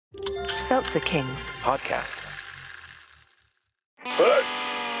Seltzer Kings podcasts. Hey,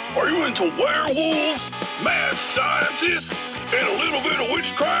 are you into werewolves, mad scientists, and a little bit of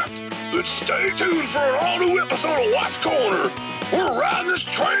witchcraft? Then stay tuned for an all-new episode of Watts Corner. We're riding this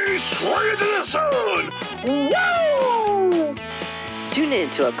train straight to the sun. Woo! Tune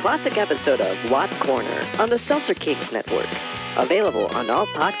in to a classic episode of Watts Corner on the Seltzer Kings Network. Available on all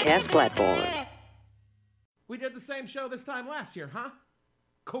podcast platforms. We did the same show this time last year, huh?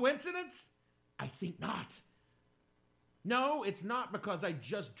 Coincidence? I think not. No, it's not because I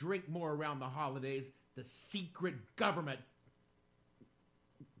just drink more around the holidays. The secret government.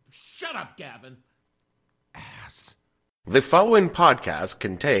 Shut up, Gavin. Ass. The following podcast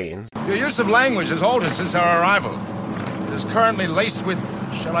contains... Your use of language has altered since our arrival. It is currently laced with,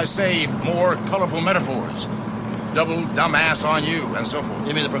 shall I say, more colorful metaphors. Double dumbass on you, and so forth.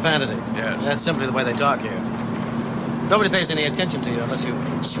 You mean the profanity? Yes. That's simply the way they talk here. Nobody pays any attention to you unless you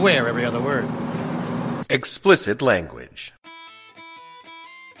swear every other word. Explicit language.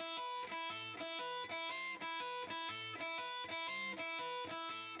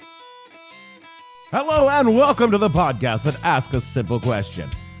 Hello and welcome to the podcast that asks a simple question.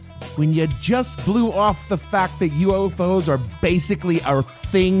 When you just blew off the fact that UFOs are basically our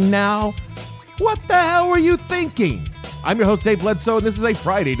thing now, what the hell were you thinking? I'm your host, Dave Bledsoe, and this is a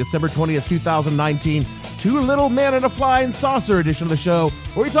Friday, December 20th, 2019, Two Little Men and a Flying Saucer edition of the show,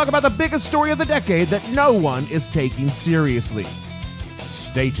 where we talk about the biggest story of the decade that no one is taking seriously.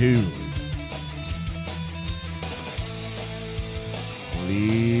 Stay tuned.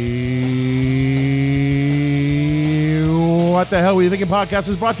 What the Hell Were You Thinking podcast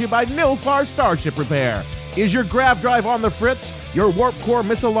is brought to you by Nilfar Starship Repair. Is your grav drive on the fritz? Your warp core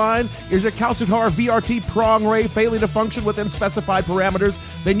misaligned? Is your Calcitar VRT prong ray failing to function within specified parameters?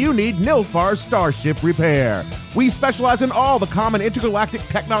 Then you need Nilfar Starship Repair. We specialize in all the common intergalactic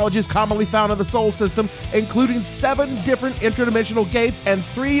technologies commonly found in the Sol system, including 7 different interdimensional gates and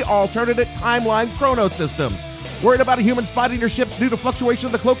 3 alternate timeline chrono systems. Worried about a human spotting your ships due to fluctuation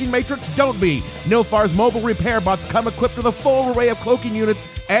of the cloaking matrix? Don't be. Nilfar's mobile repair bots come equipped with a full array of cloaking units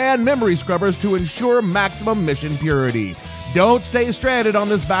and memory scrubbers to ensure maximum mission purity. Don't stay stranded on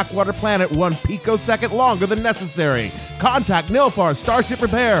this backwater planet 1 picosecond longer than necessary. Contact Nilfar Starship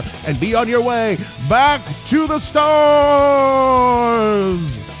Repair and be on your way back to the stars!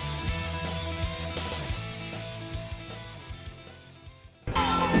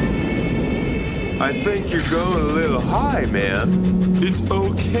 I think you're going a little high, man. It's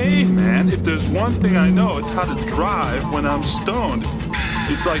okay, man. If there's one thing I know, it's how to drive when I'm stoned.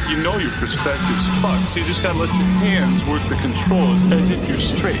 It's like you know your perspective's fucked, so you just gotta let your hands work the controls as if you're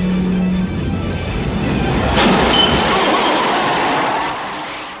straight.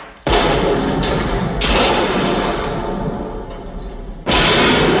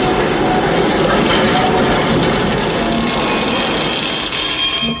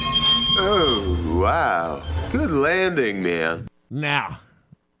 Wow. Good landing, man. Now,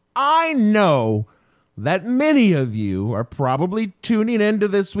 I know that many of you are probably tuning into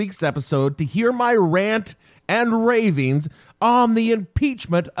this week's episode to hear my rant and ravings on the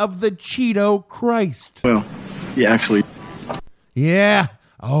impeachment of the Cheeto Christ. Well, yeah, actually. Yeah.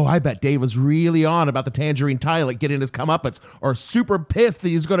 Oh, I bet Dave was really on about the Tangerine Tyrant getting his comeuppance, or super pissed that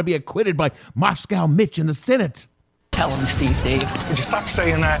he's going to be acquitted by Moscow Mitch in the Senate. Tell him, Steve, Dave. Would you stop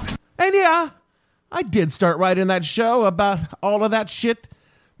saying that? And yeah, I did start writing that show about all of that shit,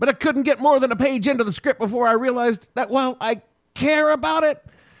 but I couldn't get more than a page into the script before I realized that while I care about it,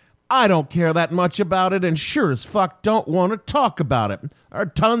 I don't care that much about it and sure as fuck don't want to talk about it. There are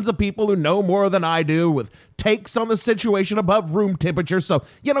tons of people who know more than I do with takes on the situation above room temperature, so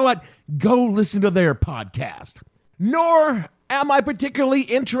you know what? Go listen to their podcast. Nor am I particularly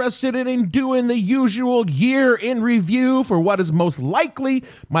interested in doing the usual year in review for what is most likely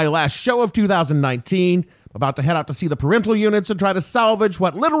my last show of 2019. About to head out to see the parental units and try to salvage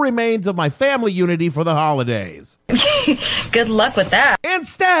what little remains of my family unity for the holidays. Good luck with that.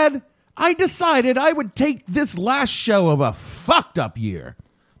 Instead, I decided I would take this last show of a fucked up year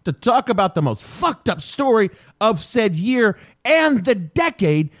to talk about the most fucked up story of said year and the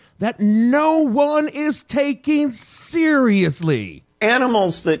decade that no one is taking seriously.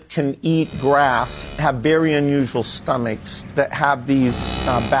 Animals that can eat grass have very unusual stomachs that have these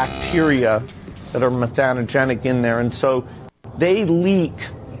bacteria that are methanogenic in there, and so they leak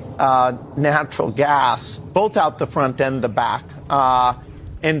natural gas, both out the front and the back.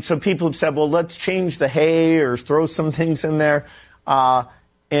 And so people have said, well, let's change the hay or throw some things in there.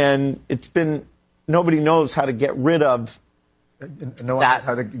 And it's been, nobody knows how to get rid of No one knows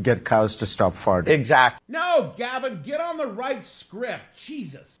how to get cows to stop farting. Exactly. No, Gavin, get on the right script.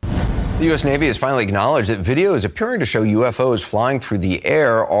 Jesus. The U.S. Navy has finally acknowledged that videos appearing to show UFOs flying through the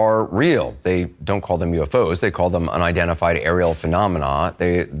air are real. They don't call them UFOs. They call them unidentified aerial phenomena.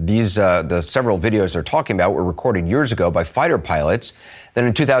 The several videos they're talking about were recorded years ago by fighter pilots. Then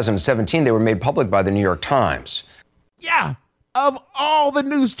in 2017, they were made public by the New York Times. Yeah. Of all the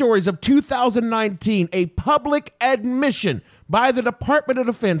news stories of 2019, a public admission by the Department of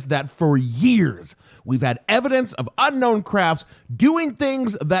Defense that for years we've had evidence of unknown crafts doing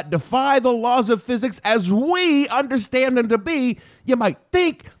things that defy the laws of physics as we understand them to be. You might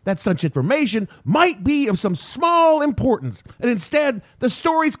think that such information might be of some small importance. And instead, the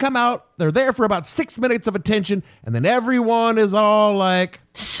stories come out, they're there for about 6 minutes of attention, and then everyone is all like,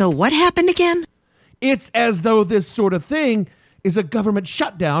 so what happened again? It's as though this sort of thing is a government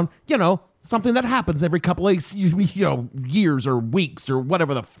shutdown, something that happens every couple of years or weeks or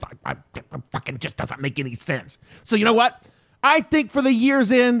whatever the fuck. Fucking just doesn't make any sense. So you know what? I think for the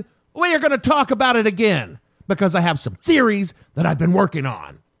year's end, we are going to talk about it again because I have some theories that I've been working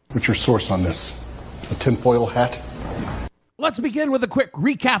on. What's your source on this? A tinfoil hat? Let's begin with a quick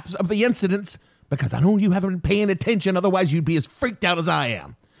recap of the incidents because I know you haven't been paying attention, otherwise you'd be as freaked out as I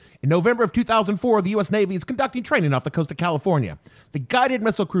am. In November of 2004, the U.S. Navy is conducting training off the coast of California. The guided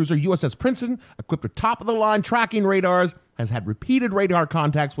missile cruiser USS Princeton, equipped with top-of-the-line tracking radars, has had repeated radar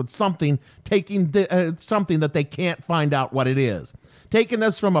contacts with something that they can't find out what it is. Taking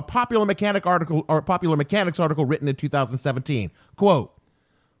this from a Popular Mechanics article written in 2017. Quote,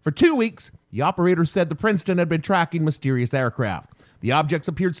 for 2 weeks, the operator said the Princeton had been tracking mysterious aircraft. The objects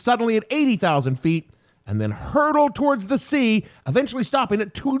appeared suddenly at 80,000 feet, and then hurtled towards the sea, eventually stopping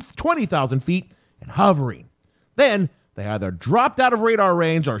at 20,000 feet and hovering. Then they either dropped out of radar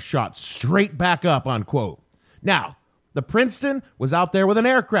range or shot straight back up, unquote. Now, the Princeton was out there with an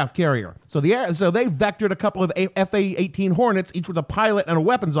aircraft carrier, so they vectored a couple of FA-18 Hornets, each with a pilot and a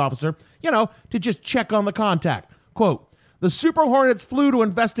weapons officer, to just check on the contact. Quote, the Super Hornets flew to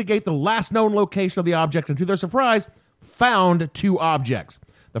investigate the last known location of the object and, to their surprise, found two objects.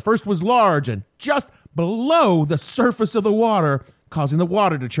 The first was large and just below the surface of the water, causing the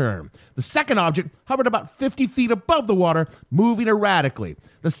water to churn. The second object hovered about 50 feet above the water, moving erratically.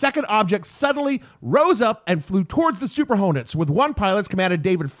 The second object suddenly rose up and flew towards the Super Hornets, with one pilot's commander,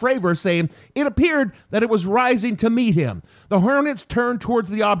 David Fravor, saying it appeared that it was rising to meet him. The Hornets turned towards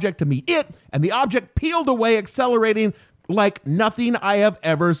the object to meet it, and the object peeled away, accelerating like nothing I have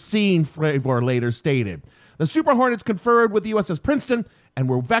ever seen, Fravor later stated. The Super Hornets conferred with the USS Princeton and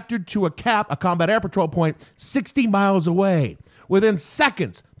were vectored to a combat air patrol point 60 miles away. Within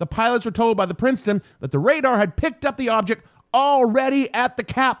seconds, the pilots were told by the Princeton that the radar had picked up the object already at the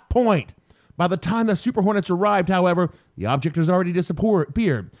cap point. By the time the Super Hornets arrived, however, the object has already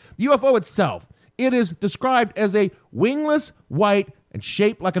disappeared. The UFO itself, it is described as a wingless, white, and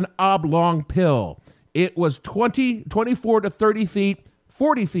shaped like an oblong pill. It was 24 to 30 feet,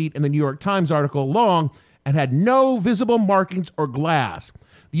 40 feet in the New York Times article long, and had no visible markings or glass.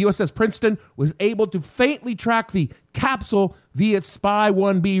 The USS Princeton was able to faintly track the capsule via its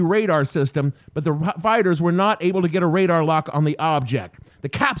Spy-1B radar system, but the fighters were not able to get a radar lock on the object. The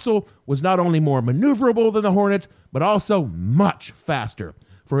capsule was not only more maneuverable than the Hornets, but also much faster.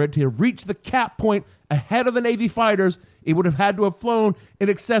 For it to reach the cap point ahead of the Navy fighters, it would have had to have flown in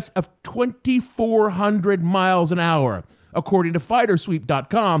excess of 2,400 miles an hour, according to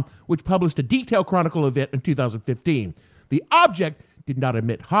FighterSweep.com, which published a detailed chronicle of it in 2015. The object did not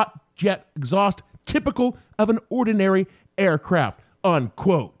emit hot jet exhaust typical of an ordinary aircraft,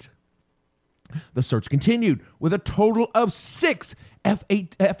 unquote. The search continued with a total of 6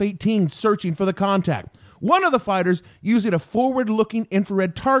 F-18s searching for the contact. One of the fighters, using a forward-looking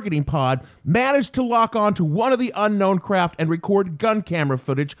infrared targeting pod, managed to lock on to one of the unknown craft and record gun camera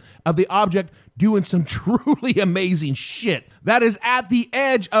footage of the object doing some truly amazing shit that is at the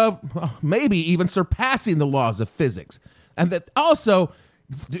edge of maybe even surpassing the laws of physics. And that also,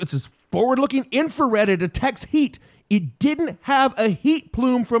 it's this forward-looking infrared, it detects heat. It didn't have a heat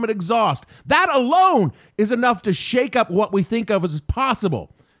plume from an exhaust. That alone is enough to shake up what we think of as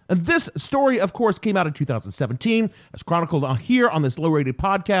possible. And this story, of course, came out in 2017, as chronicled here on this low-rated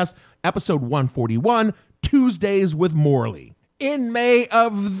podcast, episode 141, Tuesdays with Morley. In May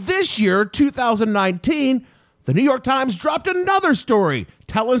of this year, 2019, the New York Times dropped another story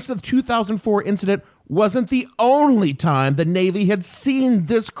telling us that the 2004 incident wasn't the only time the Navy had seen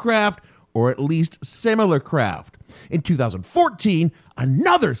this craft, or at least similar craft. In 2014,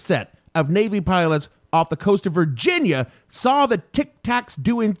 another set of Navy pilots off the coast of Virginia saw the Tic Tacs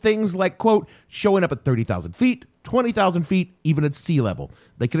doing things like, quote, showing up at 30,000 feet, 20,000 feet, even at sea level.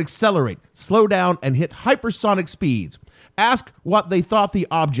 They could accelerate, slow down, and hit hypersonic speeds. Asked what they thought the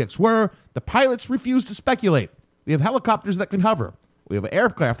objects were, the pilots refused to speculate. We have helicopters that can hover. We have an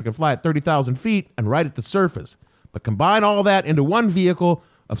aircraft that can fly at 30,000 feet and right at the surface. But combine all that into one vehicle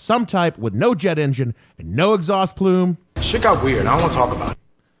of some type with no jet engine and no exhaust plume. Shit got weird. I don't want to talk about it.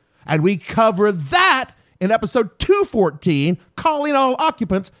 And we cover that in episode 214, calling all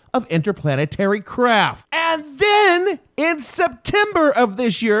occupants of interplanetary craft. And then in September of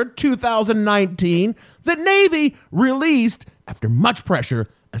this year, 2019, the Navy released, after much pressure,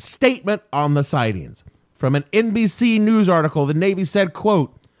 a statement on the sightings. From an NBC News article, the Navy said,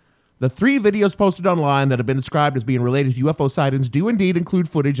 quote, the 3 videos posted online that have been described as being related to UFO sightings do indeed include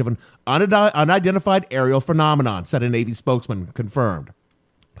footage of an unidentified aerial phenomenon, said a Navy spokesman, confirmed.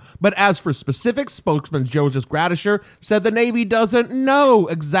 But as for specifics, spokesman Joseph Gradisher said the Navy doesn't know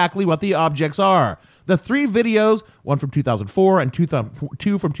exactly what the objects are. The 3 videos, one from 2004 and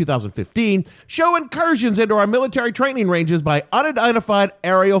two from 2015, show incursions into our military training ranges by unidentified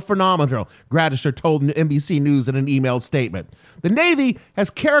aerial phenomena, Gradisher told NBC News in an emailed statement. The Navy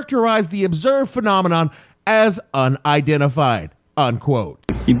has characterized the observed phenomenon as unidentified, unquote.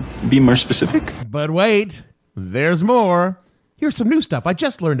 Can you be more specific? But wait, there's more. Here's some new stuff I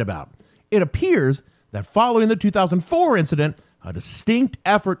just learned about. It appears that following the 2004 incident, a distinct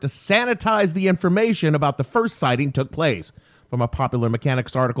effort to sanitize the information about the first sighting took place. From a Popular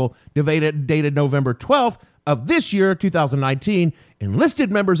Mechanics article dated November 12th of this year, 2019,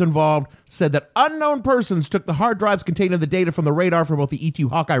 enlisted members involved said that unknown persons took the hard drives containing the data from the radar for both the E-2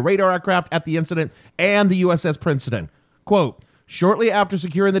 Hawkeye radar aircraft at the incident and the USS Princeton. Quote, shortly after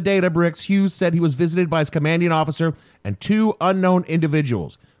securing the data bricks, Hughes said he was visited by his commanding officer and 2 unknown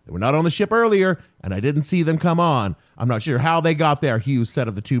individuals. They were not on the ship earlier, and I didn't see them come on. I'm not sure how they got there, Hughes said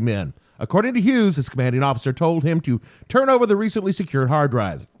of the 2 men. According to Hughes, his commanding officer told him to turn over the recently secured hard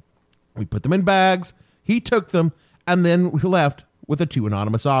drives. We put them in bags, he took them, and then we left with the 2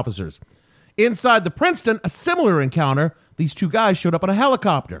 anonymous officers. Inside the Princeton, a similar encounter, these 2 guys showed up on a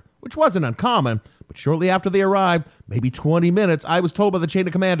helicopter, which wasn't uncommon, but shortly after they arrived, maybe 20 minutes, I was told by the chain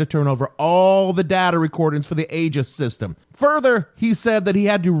of command to turn over all the data recordings for the Aegis system. Further, he said that he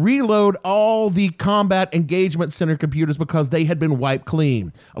had to reload all the Combat Engagement Center computers because they had been wiped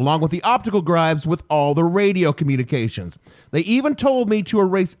clean, along with the optical drives with all the radio communications. They even told me to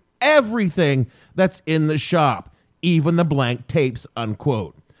erase everything that's in the shop, even the blank tapes,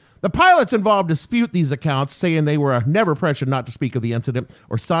 unquote. The pilots involved dispute these accounts, saying they were never pressured not to speak of the incident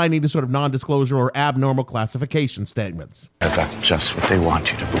or sign any sort of non-disclosure or abnormal classification statements. Because that's just what they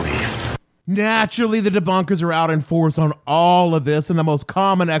want you to believe. Naturally, the debunkers are out in force on all of this, and the most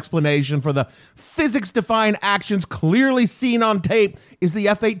common explanation for the physics-defying actions clearly seen on tape is the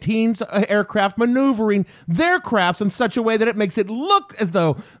F-18's aircraft maneuvering their crafts in such a way that it makes it look as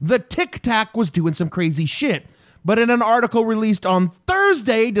though the Tic Tac was doing some crazy shit. But in an article released on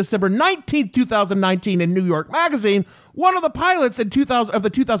Thursday, December 19, 2019 in New York Magazine, one of the pilots of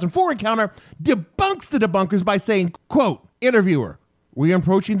the 2004 encounter debunks the debunkers by saying, quote, interviewer, we are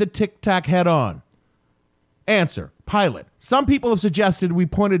approaching the Tic Tac head on. Answer, pilot, some people have suggested we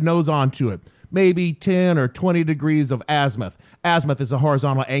pointed nose onto it. Maybe 10 or 20 degrees of azimuth. Azimuth is a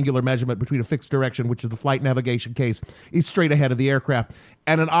horizontal angular measurement between a fixed direction, which is the flight navigation case, is straight ahead of the aircraft,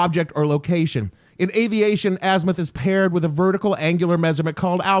 and an object or location. In aviation, azimuth is paired with a vertical angular measurement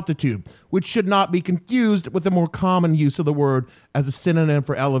called altitude, which should not be confused with the more common use of the word as a synonym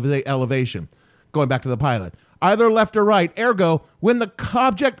for elevation. Going back to the pilot. Either left or right, ergo, when the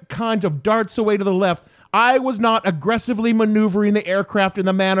object kind of darts away to the left, I was not aggressively maneuvering the aircraft in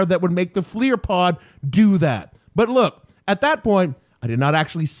the manner that would make the FLIR pod do that. But look, at that point, I did not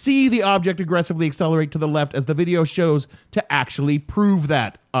actually see the object aggressively accelerate to the left as the video shows to actually prove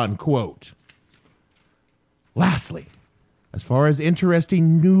that, unquote. Lastly, as far as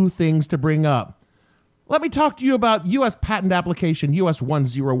interesting new things to bring up, let me talk to you about U.S. patent application US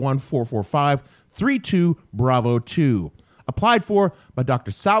 1014453 Bravo 2, applied for by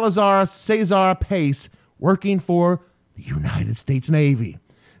Dr. Salazar Cesar Pace, working for the United States Navy.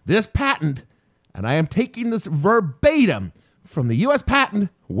 This patent, and I am taking this verbatim from the U.S. patent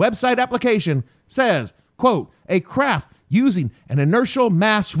website application, says, quote, a craft using an inertial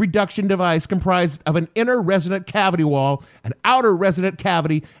mass reduction device comprised of an inner resonant cavity wall, an outer resonant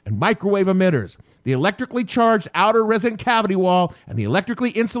cavity, and microwave emitters. The electrically charged outer resonant cavity wall and the electrically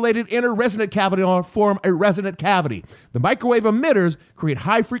insulated inner resonant cavity wall form a resonant cavity. The microwave emitters create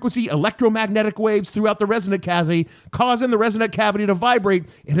high-frequency electromagnetic waves throughout the resonant cavity, causing the resonant cavity to vibrate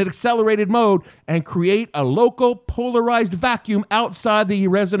in an accelerated mode and create a local polarized vacuum outside the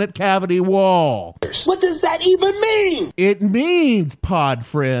resonant cavity wall. What does that even mean? It means, pod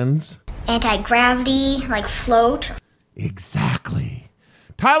friends, anti-gravity, like float. Exactly.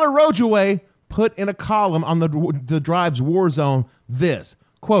 Tyler Rojaway put in a column on the Drive's Warzone this,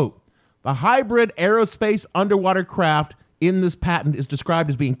 quote, the hybrid aerospace underwater craft in this patent is described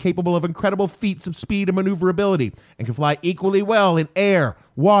as being capable of incredible feats of speed and maneuverability and can fly equally well in air,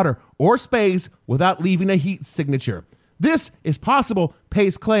 water, or space without leaving a heat signature. This is possible,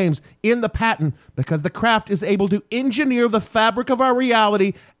 Pace claims, in the patent because the craft is able to engineer the fabric of our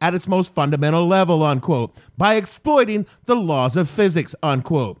reality at its most fundamental level, unquote, by exploiting the laws of physics,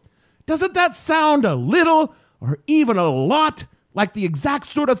 unquote. Doesn't that sound a little or even a lot like the exact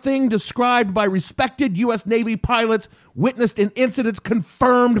sort of thing described by respected U.S. Navy pilots witnessed in incidents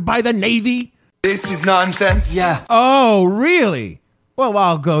confirmed by the Navy? This is nonsense. Yeah. Oh, really? Well,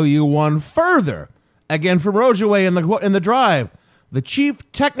 I'll go you one further. Again from Rojaway in the Drive. The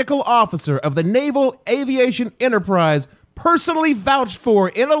chief technical officer of the Naval Aviation Enterprise personally vouched for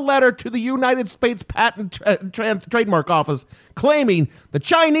in a letter to the United States Patent Trademark Office, claiming the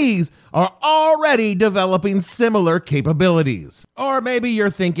Chinese are already developing similar capabilities. Or maybe you're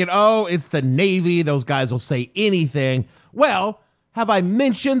thinking, oh, it's the Navy, those guys will say anything. Well, have I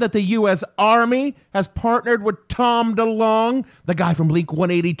mentioned that the U.S. Army has partnered with Tom DeLonge, the guy from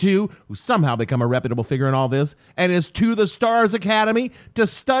Blink-182, who's somehow become a reputable figure in all this, and is to the Stars Academy to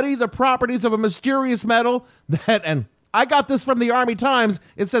study the properties of a mysterious metal that, and I got this from the Army Times.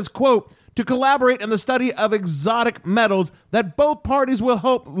 It says, quote, to collaborate in the study of exotic metals that both parties will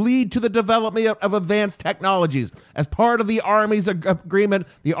hope lead to the development of advanced technologies. As part of the Army's agreement,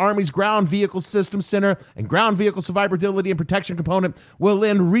 the Army's Ground Vehicle Systems Center and Ground Vehicle Survivability and Protection Component will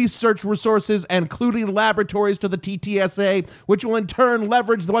lend research resources, including laboratories, to the TTSA, which will in turn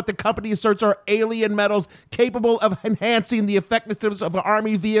leverage what the company asserts are alien metals capable of enhancing the effectiveness of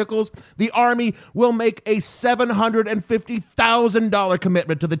Army vehicles. The Army will make a $750,000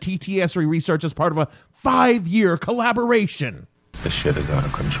 commitment to the TTSA research as part of a 5-year collaboration. This shit is out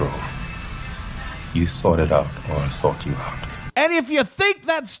of control. You sort it out or I'll sort you out. And if you think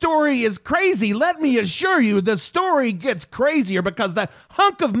that story is crazy, let me assure you the story gets crazier because that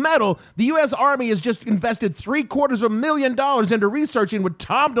hunk of metal the U.S. Army has just invested $750,000 into researching with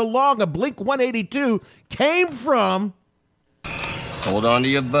Tom DeLonge of Blink-182 came from... Hold on to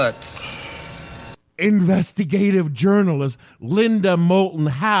your butts. Investigative journalist Linda Moulton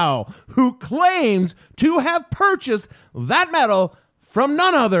Howe, who claims to have purchased that metal from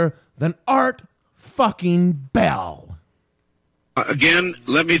none other than Art fucking Bell. Again,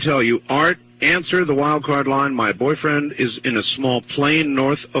 let me tell you, Art, answer the wild card line. My boyfriend is in a small plane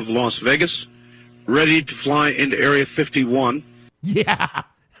north of Las Vegas, ready to fly into Area 51. Yeah.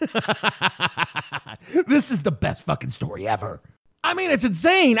 This is the best fucking story ever. I mean, it's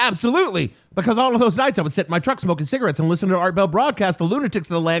insane, absolutely. Because all of those nights I would sit in my truck smoking cigarettes and listen to Art Bell broadcast the lunatics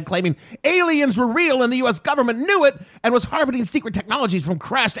of the land claiming aliens were real and the U.S. government knew it and was harvesting secret technologies from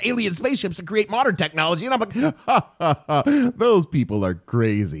crashed alien spaceships to create modern technology. And I'm like, ha, ha, ha, those people are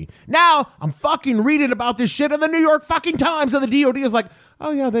crazy. Now I'm fucking reading about this shit in the New York fucking Times, and the DOD is like,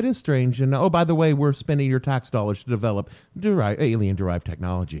 oh yeah, that is strange. And oh, by the way, we're spending your tax dollars to develop alien-derived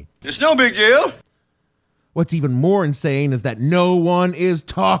technology. It's no big deal. What's even more insane is that no one is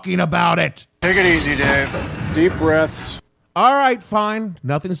talking about it. Take it easy, Dave. Deep breaths. All right, fine.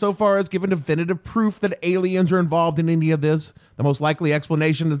 Nothing so far has given definitive proof that aliens are involved in any of this. The most likely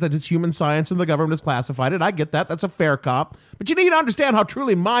explanation is that it's human science and the government has classified it. I get that. That's a fair cop. But you need to understand how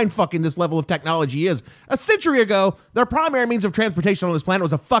truly mind-fucking this level of technology is. A century ago, their primary means of transportation on this planet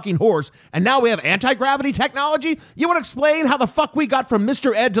was a fucking horse, and now we have anti-gravity technology? You want to explain how the fuck we got from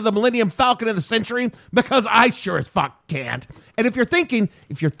Mr. Ed to the Millennium Falcon in the century? Because I sure as fuck can't. And if you're thinking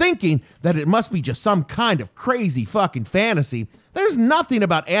that it must be just some kind of crazy fucking fantasy, there's nothing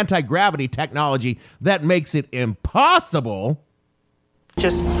about anti-gravity technology that makes it impossible.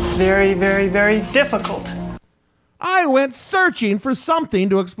 Just very, very, very difficult. I went searching for something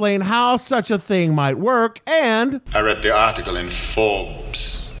to explain how such a thing might work, and I read the article in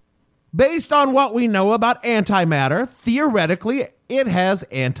Forbes. Based on what we know about antimatter, theoretically, it has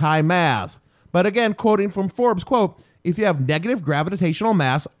anti-mass. But again, quoting from Forbes, quote, if you have negative gravitational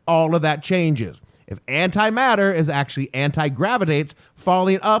mass, all of that changes. If antimatter is actually anti-gravitates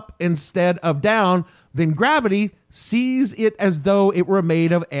falling up instead of down, then gravity sees it as though it were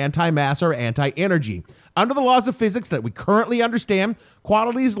made of antimass or anti-energy. Under the laws of physics that we currently understand,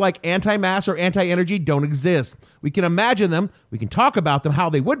 qualities like antimass or anti-energy don't exist. We can imagine them, we can talk about them, how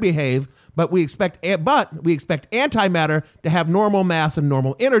they would behave, but we expect antimatter to have normal mass and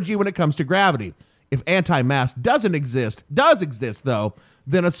normal energy when it comes to gravity. If antimass does exist though,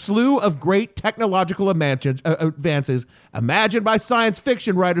 then a slew of great technological advances imagined by science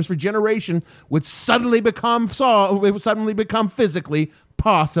fiction writers for generations would suddenly become physically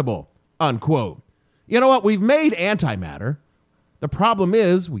possible, unquote. You know what? We've made antimatter. The problem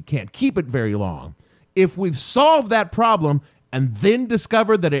is we can't keep it very long. If we've solved that problem and then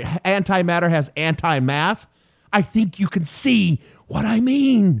discovered that antimatter has anti-mass, I think you can see what I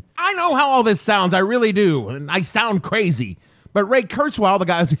mean. I know how all this sounds. I really do. And I sound crazy. But Ray Kurzweil, the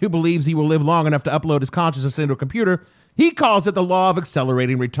guy who believes he will live long enough to upload his consciousness into a computer, he calls it the law of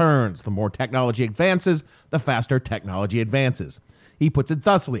accelerating returns. The more technology advances, the faster technology advances. He puts it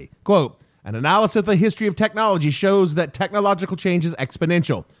thusly, quote, an analysis of the history of technology shows that technological change is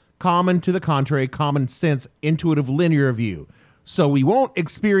exponential, common to the contrary, common sense, intuitive linear view. So we won't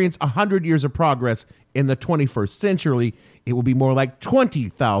experience 100 years of progress in the 21st century. It will be more like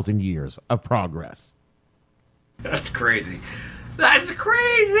 20,000 years of progress. That's crazy. That's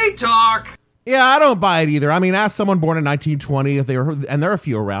crazy talk. Yeah, I don't buy it either. I mean, ask someone born in 1920 if and there are a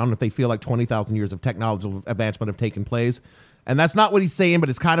few around, if they feel like 20,000 years of technological advancement have taken place. And that's not what he's saying, but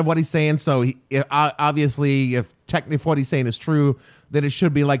it's kind of what he's saying. So obviously, if what he's saying is true, then it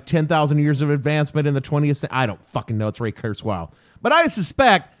should be like 10,000 years of advancement in the 20th century. I don't fucking know. It's Ray Kurzweil. But I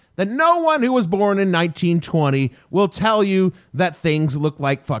suspect that no one who was born in 1920 will tell you that things look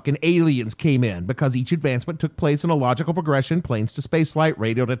like fucking aliens came in, because each advancement took place in a logical progression: planes to spaceflight,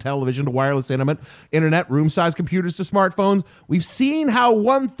 radio to television to wireless internet, room-sized computers to smartphones. We've seen how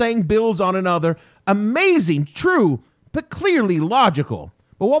one thing builds on another. Amazing, true, but clearly logical.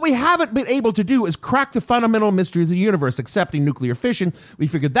 But what we haven't been able to do is crack the fundamental mysteries of the universe, excepting nuclear fission. We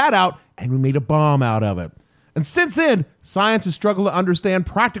figured that out, and we made a bomb out of it. And since then, science has struggled to understand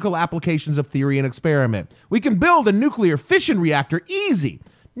practical applications of theory and experiment. We can build a nuclear fission reactor easy.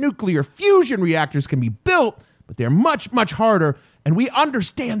 Nuclear fusion reactors can be built, but they're much, much harder, and we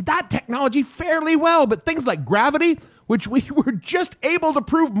understand that technology fairly well. But things like gravity, which we were just able to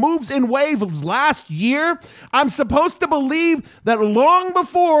prove moves in waves last year, I'm supposed to believe that long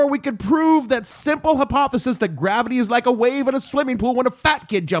before we could prove that simple hypothesis that gravity is like a wave in a swimming pool when a fat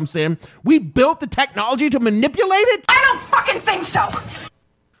kid jumps in, we built the technology to manipulate it? I don't fucking think so.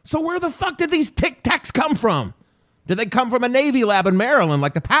 So where the fuck did these tic-tacs come from? Did they come from a Navy lab in Maryland,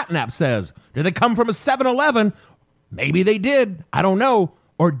 like the Patent App says? Did they come from a 7-Eleven? Maybe they did. I don't know.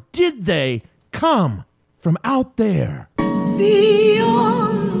 Or did they come from out there?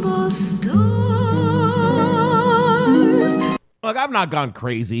 Beyond the stars. Look, I've not gone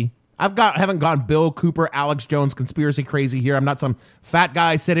crazy. haven't gone Bill Cooper, Alex Jones conspiracy crazy here. I'm not some fat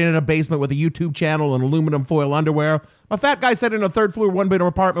guy sitting in a basement with a YouTube channel and aluminum foil underwear. A fat guy sitting in a third floor, one-bedroom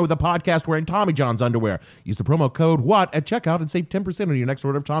apartment with a podcast wearing Tommy John's underwear. Use the promo code WHAT at checkout and save 10% on your next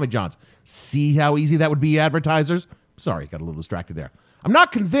order of Tommy John's. See how easy that would be, advertisers? Sorry, got a little distracted there. I'm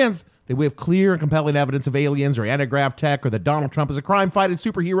not convinced that we have clear and compelling evidence of aliens or anti-grav tech, or that Donald Trump is a crime-fighting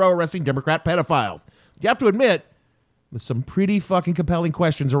superhero arresting Democrat pedophiles. You have to admit, there's some pretty fucking compelling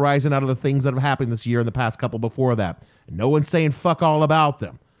questions arising out of the things that have happened this year and the past couple before that. And no one's saying fuck all about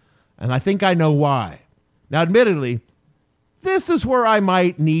them. And I think I know why. Now, admittedly, this is where I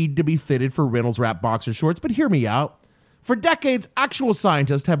might need to be fitted for Reynolds Wrap boxer shorts, but hear me out. For decades, actual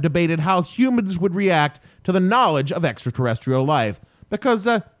scientists have debated how humans would react to the knowledge of extraterrestrial life, because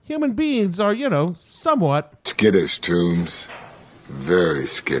human beings are, somewhat skittish, Toombs. Very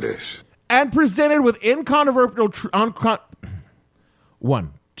skittish. And presented with incontrovertible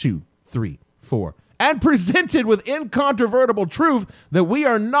And presented with incontrovertible truth that we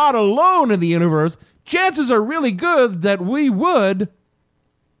are not alone in the universe, chances are really good that we would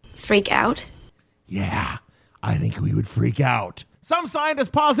freak out. Yeah, I think we would freak out. Some scientists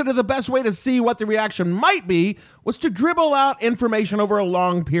posited the best way to see what the reaction might be was to dribble out information over a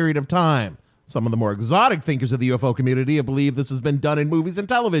long period of time. Some of the more exotic thinkers of the UFO community have believed this has been done in movies and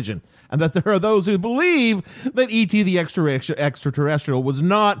television, and that there are those who believe that E.T. the Extraterrestrial was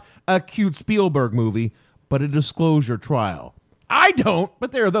not a cute Spielberg movie, but a disclosure trial. I don't,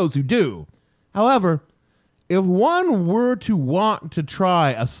 but there are those who do. However, if one were to want to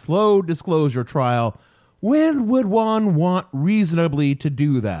try a slow disclosure trial, when would one want reasonably to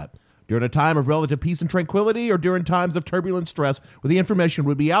do that? during a time of relative peace and tranquility or during times of turbulent stress where the information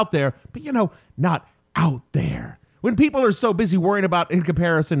would be out there, but, not out there. When people are so busy worrying about, in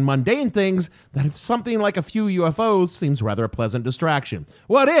comparison, mundane things, that if something like a few UFOs seems rather a pleasant distraction.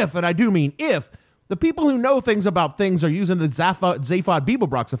 What if, and I do mean if, the people who know things about things are using the Zaphod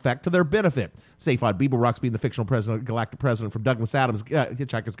Beeblebrox effect to their benefit? Zaphod Beeblebrox being the fictional galactic president from Douglas Adams'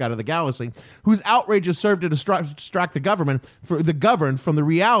 Hitchhiker's Guide to the Galaxy, whose outrages serve to distract the government from the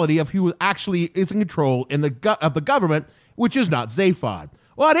reality of who actually is in control of the government, which is not Zaphod.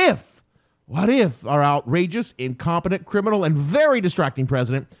 What if our outrageous, incompetent, criminal, and very distracting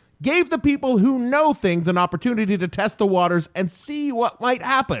president gave the people who know things an opportunity to test the waters and see what might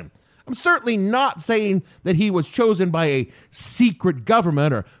happen? I'm certainly not saying that he was chosen by a secret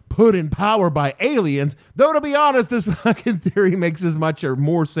government or put in power by aliens, though to be honest, this fucking theory makes as much or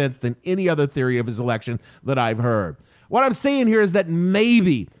more sense than any other theory of his election that I've heard. What I'm saying here is that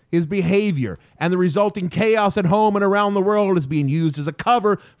maybe his behavior and the resulting chaos at home and around the world is being used as a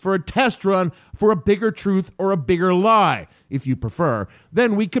cover for a test run for a bigger truth or a bigger lie, if you prefer,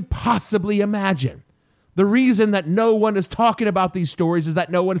 than we could possibly imagine. The reason that no one is talking about these stories is that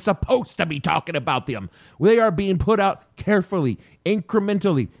no one is supposed to be talking about them. They are being put out carefully,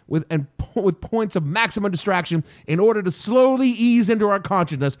 incrementally, with points of maximum distraction in order to slowly ease into our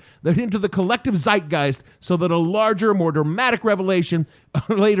consciousness, into the collective zeitgeist, so that a larger, more dramatic revelation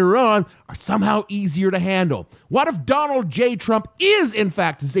later on are somehow easier to handle. What if Donald J. Trump is, in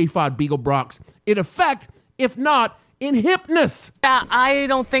fact, Zaphod Beeblebrox, in effect, if not in hypnosis? Yeah, I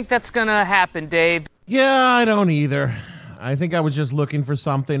don't think that's going to happen, Dave. Yeah, I don't either. I think I was just looking for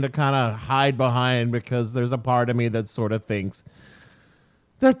something to kind of hide behind because there's a part of me that sort of thinks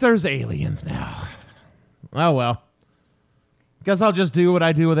that there's aliens now. Oh, well. Guess I'll just do what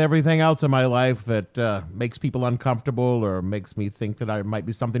I do with everything else in my life that makes people uncomfortable or makes me think that there might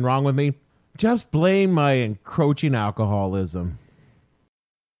be something wrong with me. Just blame my encroaching alcoholism.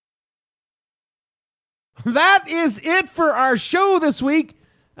 That is it for our show this week.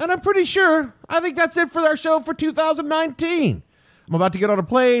 And I think that's it for our show for 2019. I'm about to get on a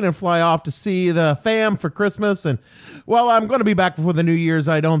plane and fly off to see the fam for Christmas. And while I'm going to be back before the New Year's,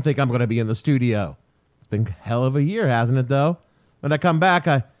 I don't think I'm going to be in the studio. It's been a hell of a year, hasn't it, though? When I come back,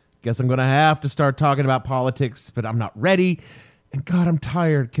 I guess I'm going to have to start talking about politics, but I'm not ready. And God, I'm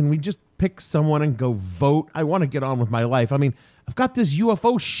tired. Can we just pick someone and go vote? I want to get on with my life. I mean, I've got this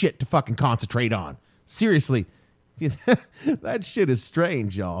UFO shit to fucking concentrate on. Seriously. That shit is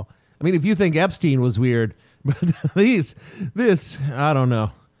strange, y'all. I mean, if you think Epstein was weird, but this, I don't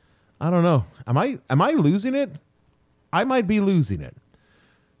know. Am I losing it? I might be losing it.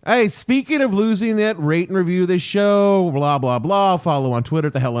 Hey, speaking of losing it, rate and review this show, blah, blah, blah. Follow on Twitter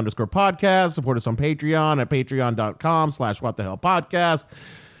at @thehell_podcast. Support us on Patreon at patreon.com/whatthehellpodcast.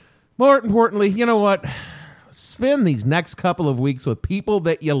 More importantly, you know what? Spend these next couple of weeks with people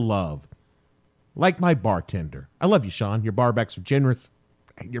that you love. Like my bartender. I love you, Sean. Your barbecks are generous,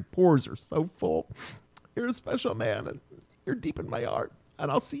 and your pours are so full. You're a special man, and you're deep in my heart.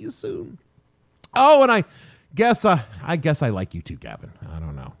 And I'll see you soon. Oh, and I guess I like you too, Gavin. I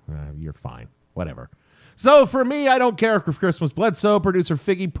don't know. You're fine. Whatever. So for me, I don't care if Christmas Bledsoe, producer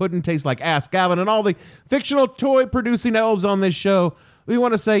Figgy Puddin' tastes like ass Gavin, and all the fictional toy producing elves on this show. We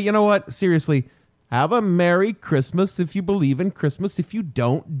want to say, you know what? Seriously. Have a Merry Christmas if you believe in Christmas. If you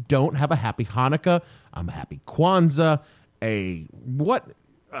don't have a Happy Hanukkah, a Happy Kwanzaa,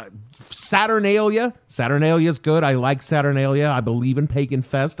 Saturnalia. Saturnalia is good. I like Saturnalia. I believe in Pagan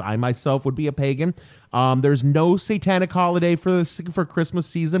Fest. I myself would be a pagan. There's no satanic holiday for Christmas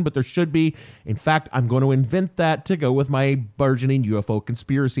season, but there should be. In fact, I'm going to invent that to go with my burgeoning UFO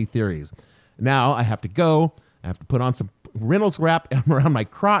conspiracy theories. Now I have to go. I have to put on some Reynolds wrap around my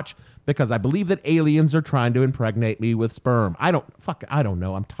crotch, because I believe that aliens are trying to impregnate me with sperm. I don't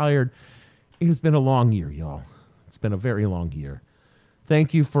know. I'm tired. It has been a long year, y'all. It's been a very long year.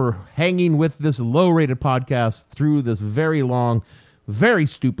 Thank you for hanging with this low-rated podcast through this very long, very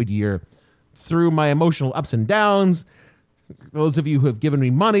stupid year, through my emotional ups and downs. Those of you who have given me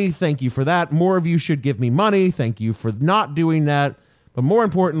money, thank you for that. More of you should give me money. Thank you for not doing that. But more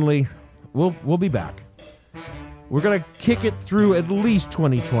importantly, we'll be back. We're going to kick it through at least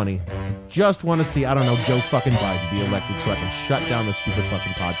 2020. I just want to see, I don't know, Joe fucking Biden be elected so I can shut down this stupid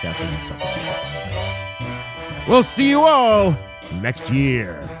fucking podcast and do something else. We'll see you all next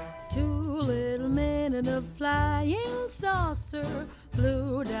year. Two little men in a flying saucer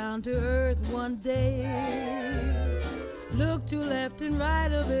flew down to Earth one day. Looked to left and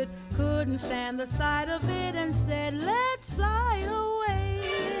right of it, couldn't stand the sight of it, and said, let's fly away.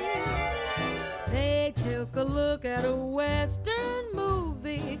 They took a look at a Western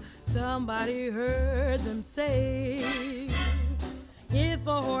movie. Some somebody heard them say, if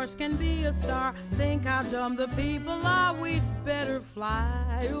a horse can be a star, think how dumb the people are, we'd better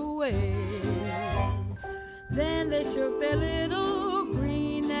fly away. Then they shook their little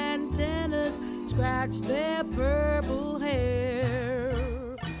green antennas, scratched their purple hair,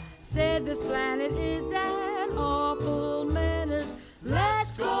 said this planet is an awful menace,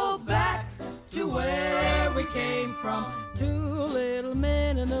 let's go back to where we came from. Two little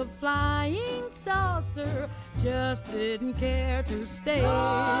men in a flying saucer just didn't care to stay.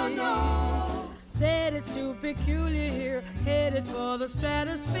 No. Said it's too peculiar here, headed for the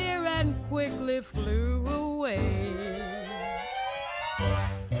stratosphere, and quickly flew away.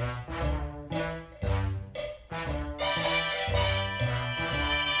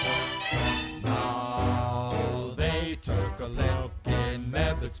 Now they took a look in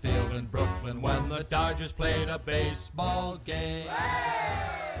Ebbets Field in Brooklyn when the Dodgers played a baseball game.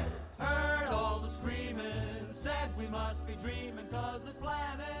 Hey! Heard all the screaming, said we must be dreaming, 'cause this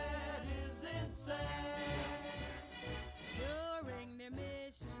planet is insane. During their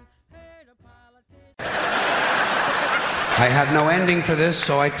mission, heard a politician. I have no ending for this,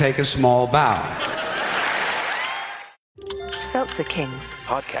 so I take a small bow. Seltzer Kings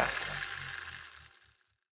Podcasts.